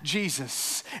of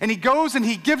Jesus. And he goes and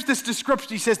he gives this description.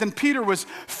 He says, then Peter was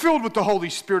filled with the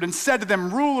Holy Spirit and said to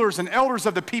them, rulers and elders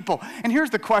of the people. And here's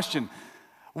the question.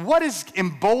 What is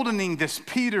emboldening this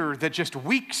Peter that just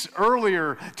weeks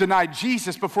earlier denied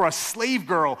Jesus before a slave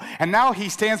girl, and now he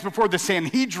stands before the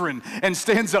Sanhedrin and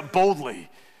stands up boldly?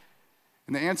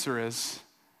 And the answer is,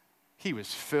 he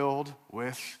was filled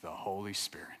with the Holy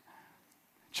Spirit.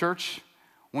 Church,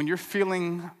 when you're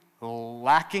feeling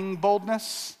lacking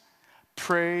boldness,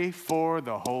 pray for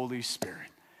the Holy Spirit.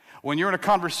 When you're in a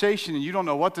conversation and you don't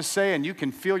know what to say and you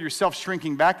can feel yourself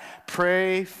shrinking back,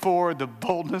 pray for the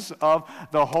boldness of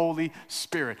the Holy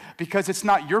Spirit. Because it's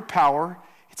not your power,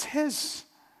 it's His.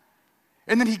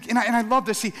 And then I love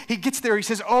this, he gets there, he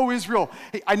says, oh, Israel,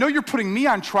 I know you're putting me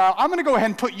on trial. I'm gonna go ahead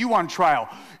and put you on trial.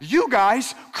 You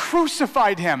guys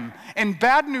crucified him. And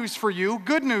bad news for you,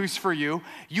 good news for you,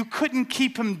 you couldn't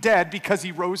keep him dead because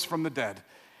he rose from the dead.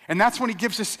 And that's when he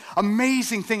gives this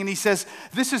amazing thing, and he says,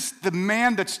 this is the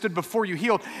man that stood before you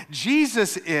healed.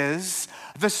 Jesus is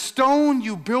the stone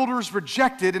you builders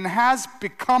rejected and has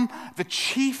become the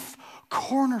chief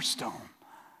cornerstone.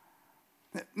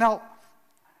 Now,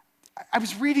 I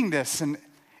was reading this, and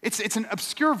it's an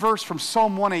obscure verse from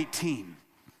Psalm 118.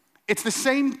 It's the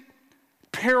same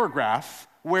paragraph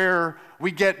where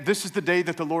we get, this is the day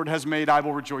that the Lord has made, I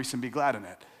will rejoice and be glad in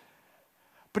it.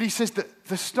 But he says that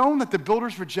the stone that the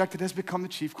builders rejected has become the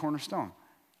chief cornerstone.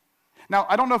 Now,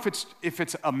 I don't know if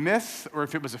it's a myth or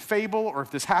if it was a fable or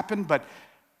if this happened, but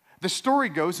the story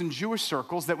goes in Jewish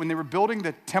circles that when they were building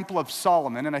the Temple of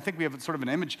Solomon, and I think we have sort of an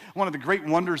image, one of the great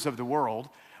wonders of the world,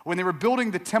 when they were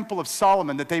building the Temple of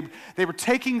Solomon, that they were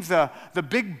taking the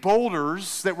big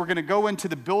boulders that were going to go into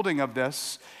the building of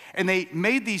this, and they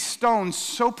made these stones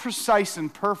so precise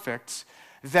and perfect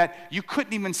that you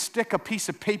couldn't even stick a piece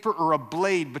of paper or a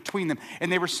blade between them.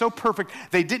 And they were so perfect,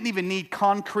 they didn't even need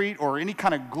concrete or any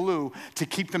kind of glue to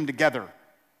keep them together.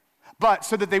 But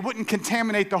so that they wouldn't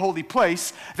contaminate the holy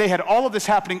place, they had all of this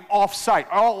happening off-site.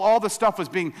 All the stuff was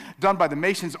being done by the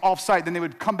masons off-site. Then they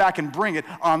would come back and bring it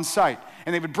on-site.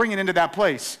 And they would bring it into that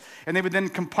place. And they would then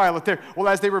compile it there. Well,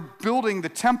 as they were building the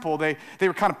temple, they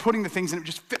were kind of putting the things, and it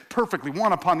just fit perfectly,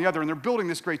 one upon the other. And they're building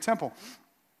this great temple.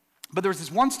 But there was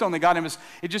this one stone they got, and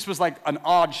it just was like an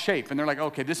odd shape. And they're like,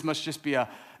 okay, this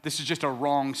is just a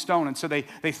wrong stone. And so they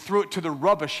threw it to the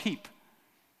rubbish heap.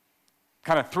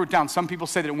 Kind of threw it down. Some people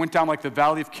say that it went down like the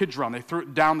valley of Kidron. They threw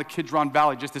it down the Kidron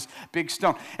Valley, just this big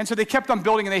stone. And so they kept on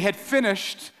building, and they had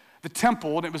finished the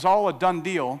temple, and it was all a done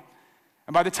deal.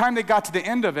 And by the time they got to the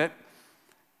end of it,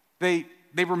 they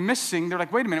were missing, they're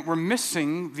like, wait a minute, we're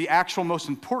missing the actual most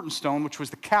important stone, which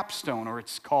was the capstone, or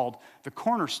it's called the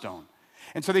cornerstone.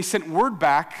 And so they sent word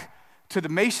back to the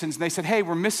masons, and they said, hey,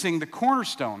 we're missing the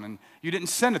cornerstone, and you didn't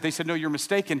send it. They said, no, you're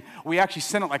mistaken. We actually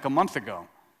sent it like a month ago.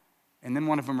 And then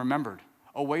one of them remembered,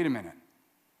 oh, wait a minute.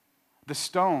 The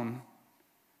stone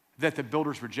that the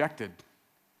builders rejected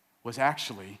was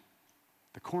actually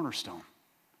the cornerstone.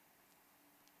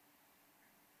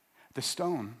 The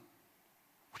stone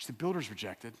which the builders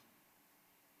rejected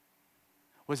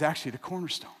was actually the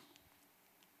cornerstone.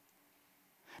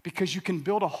 Because you can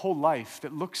build a whole life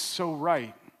that looks so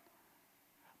right,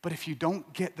 but if you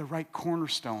don't get the right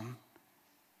cornerstone,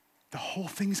 the whole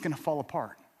thing's gonna fall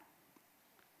apart.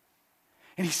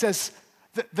 And he says,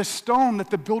 the stone that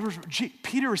the builders,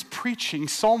 Peter is preaching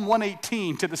Psalm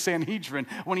 118 to the Sanhedrin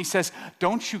when he says,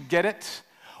 don't you get it?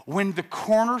 When the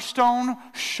cornerstone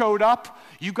showed up,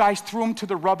 you guys threw him to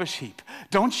the rubbish heap.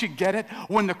 Don't you get it?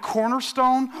 When the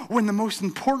cornerstone, when the most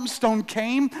important stone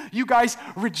came, you guys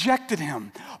rejected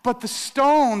him. But the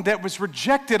stone that was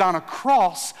rejected on a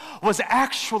cross was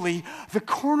actually the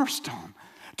cornerstone.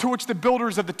 To which the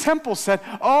builders of the temple said,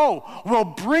 oh, well,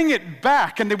 bring it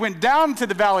back. And they went down to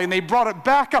the valley and they brought it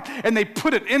back up and they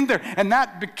put it in there. And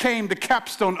that became the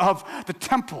capstone of the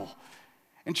temple.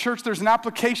 And church, there's an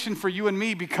application for you and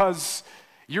me because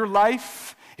your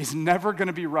life is never going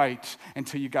to be right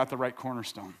until you got the right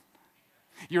cornerstone.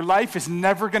 Your life is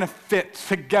never going to fit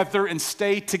together and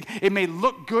stay together. It may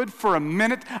look good for a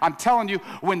minute. I'm telling you,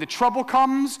 when the trouble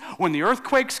comes, when the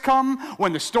earthquakes come,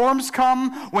 when the storms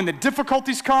come, when the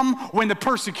difficulties come, when the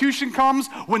persecution comes,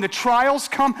 when the trials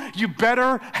come, you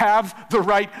better have the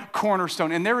right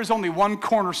cornerstone. And there is only one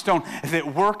cornerstone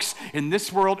that works in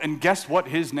this world, and guess what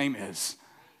his name is?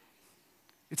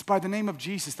 It's by the name of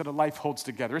Jesus that a life holds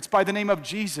together. It's by the name of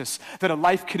Jesus that a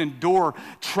life can endure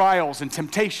trials and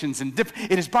temptations.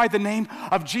 It is by the name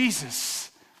of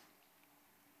Jesus.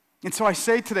 And so I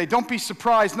say today, don't be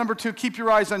surprised. Number 2, keep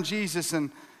your eyes on Jesus. And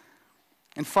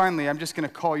finally, I'm just going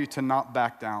to call you to not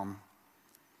back down.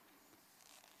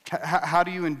 How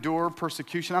do you endure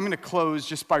persecution? I'm going to close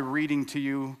just by reading to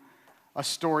you a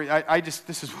story.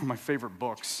 This is one of my favorite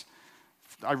books.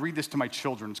 I read this to my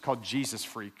children. It's called Jesus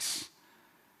Freaks.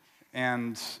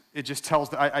 And it just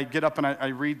tells, I get up and I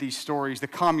read these stories. The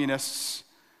communist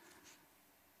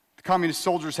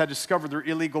soldiers had discovered their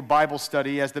illegal Bible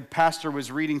study. As the pastor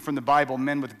was reading from the Bible,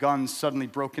 men with guns suddenly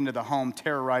broke into the home,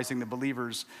 terrorizing the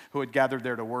believers who had gathered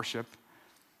there to worship.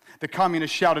 The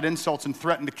communists shouted insults and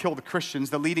threatened to kill the Christians.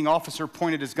 The leading officer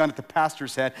pointed his gun at the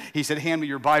pastor's head. He said, "Hand me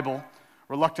your Bible."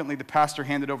 Reluctantly, the pastor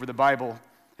handed over the Bible,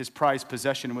 his prized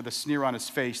possession, and with a sneer on his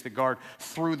face, the guard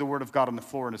threw the word of God on the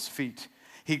floor at his feet.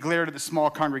 He glared at the small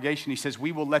congregation. He says,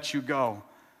 "We will let you go,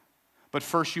 but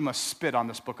first you must spit on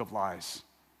this book of lies.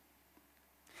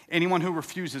 Anyone who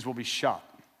refuses will be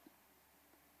shot."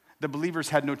 The believers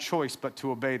had no choice but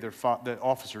to obey the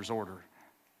officer's order.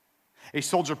 A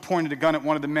soldier pointed a gun at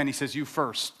one of the men. He says, "You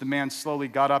first." The man slowly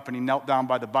got up and he knelt down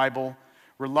by the Bible.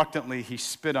 Reluctantly, he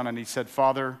spit on it and he said,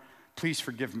 "Father, please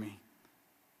forgive me."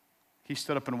 He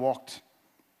stood up and walked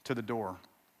to the door.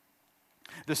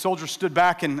 The soldier stood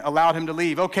back and allowed him to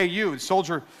leave. "Okay, you." The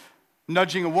soldier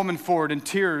nudging a woman forward in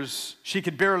tears. She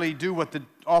could barely do what the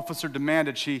officer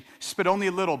demanded. She spit only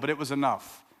a little, but it was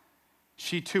enough.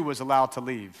 She too was allowed to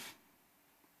leave.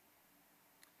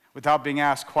 Without being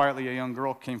asked, quietly a young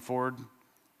girl came forward,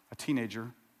 a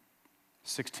teenager,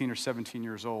 16 or 17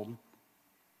 years old.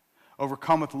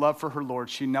 Overcome with love for her Lord,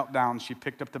 she knelt down, she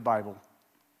picked up the Bible.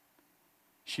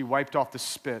 She wiped off the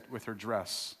spit with her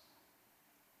dress.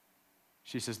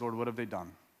 She says, "Lord, what have they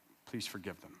done? Please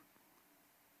forgive them."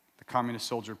 The communist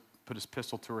soldier put his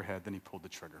pistol to her head, then he pulled the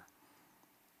trigger.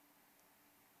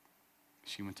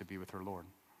 She went to be with her Lord.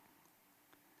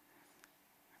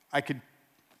 I could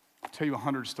tell you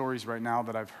 100 stories right now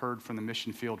that I've heard from the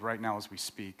mission field right now as we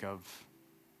speak of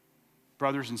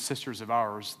brothers and sisters of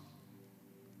ours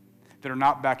that are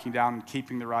not backing down and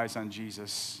keeping their eyes on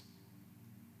Jesus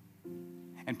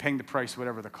and paying the price,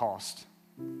 whatever the cost.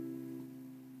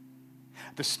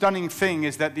 The stunning thing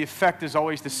is that the effect is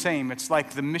always the same. It's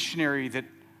like the missionary that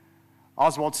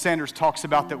Oswald Sanders talks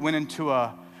about that went into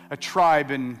a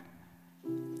tribe in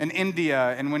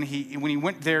India, and when he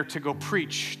went there to go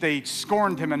preach, they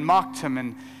scorned him and mocked him,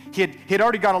 and he had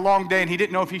already got a long day, and he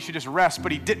didn't know if he should just rest,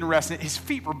 but he didn't rest. His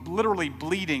feet were literally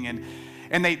bleeding,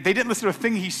 and they didn't listen to a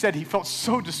thing he said. He felt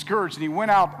so discouraged, and he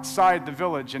went outside the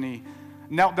village, and he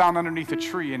knelt down underneath a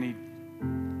tree, and he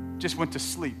just went to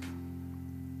sleep.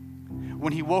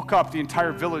 When he woke up, the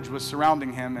entire village was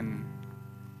surrounding him, and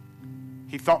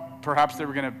he thought perhaps they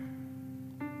were going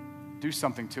to do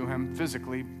something to him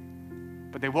physically.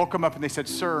 But they woke him up and they said,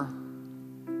 "Sir,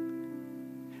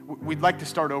 we'd like to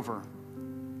start over.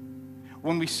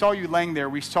 When we saw you laying there,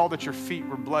 we saw that your feet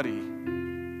were bloody.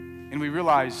 And we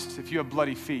realized if you have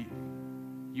bloody feet,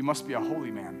 you must be a holy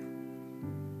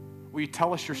man. Will you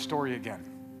tell us your story again?"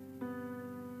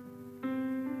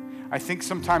 I think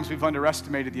sometimes we've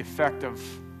underestimated the effect of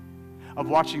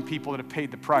watching people that have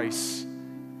paid the price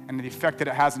and the effect that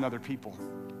it has on other people.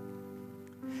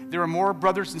 There are more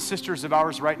brothers and sisters of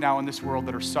ours right now in this world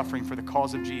that are suffering for the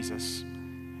cause of Jesus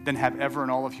than have ever in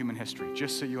all of human history,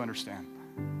 just so you understand.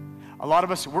 A lot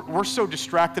of us, we're so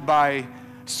distracted by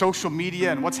social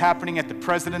media and what's happening at the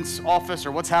president's office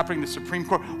or what's happening in the Supreme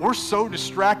Court. We're so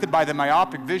distracted by the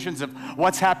myopic visions of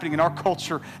what's happening in our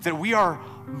culture that we are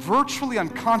virtually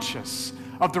unconscious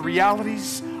of the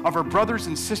realities of our brothers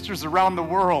and sisters around the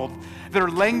world that are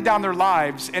laying down their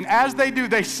lives. And as they do,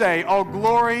 they say, "All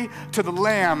glory to the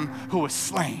Lamb who was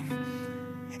slain."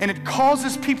 And it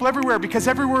causes people everywhere, because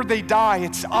everywhere they die,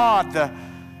 it's odd.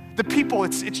 The people,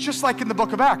 it's just like in the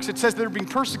book of Acts. It says they're being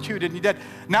persecuted, and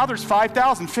now there's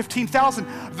 5,000, 15,000.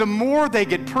 The more they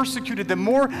get persecuted, the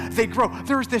more they grow.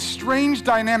 There's this strange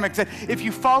dynamic that if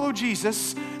you follow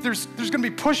Jesus, there's going to be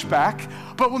pushback,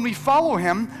 but when we follow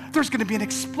him, there's going to be an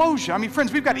explosion. I mean,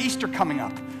 friends, we've got Easter coming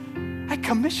up. I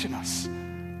commission us.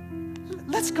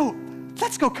 Let's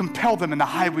go compel them in the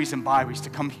highways and byways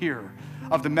to come hear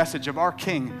of the message of our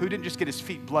King, who didn't just get his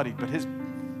feet bloodied, but his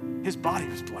body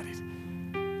was bloodied.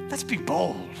 Let's be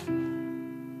bold.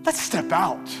 Let's step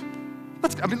out.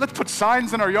 Let's put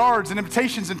signs in our yards and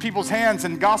invitations in people's hands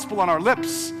and gospel on our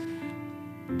lips.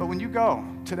 But when you go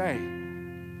today,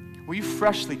 will you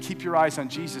freshly keep your eyes on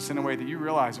Jesus in a way that you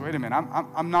realize, wait a minute,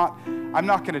 I'm not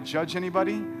going to judge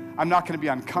anybody. I'm not going to be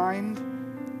unkind,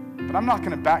 but I'm not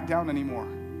going to back down anymore.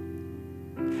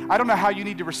 I don't know how you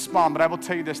need to respond, but I will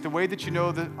tell you this: the way that you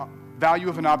know the value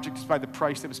of an object is by the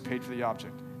price that was paid for the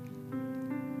object.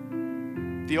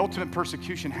 The ultimate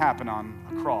persecution happened on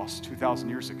a cross 2,000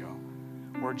 years ago,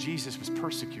 where Jesus was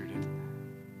persecuted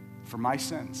for my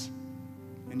sins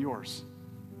and yours.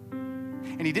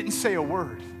 And he didn't say a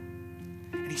word,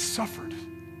 and he suffered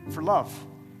for love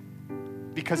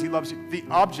because he loves you. The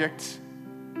object,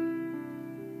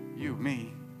 you,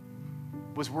 me,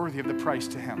 was worthy of the price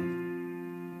to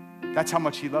him. That's how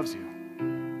much he loves you.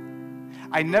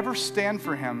 I never stand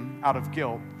for him out of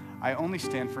guilt. I only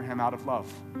stand for him out of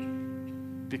love,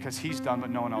 because he's done what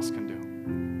no one else can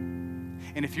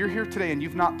do. And if you're here today and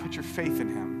you've not put your faith in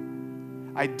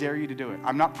him, I dare you to do it.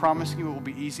 I'm not promising you it will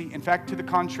be easy. In fact, to the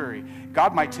contrary,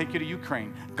 God might take you to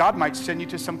Ukraine. God might send you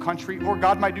to some country, or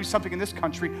God might do something in this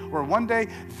country where one day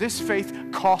this faith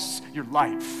costs your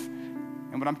life.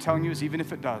 And what I'm telling you is, even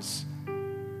if it does,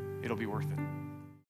 it'll be worth it.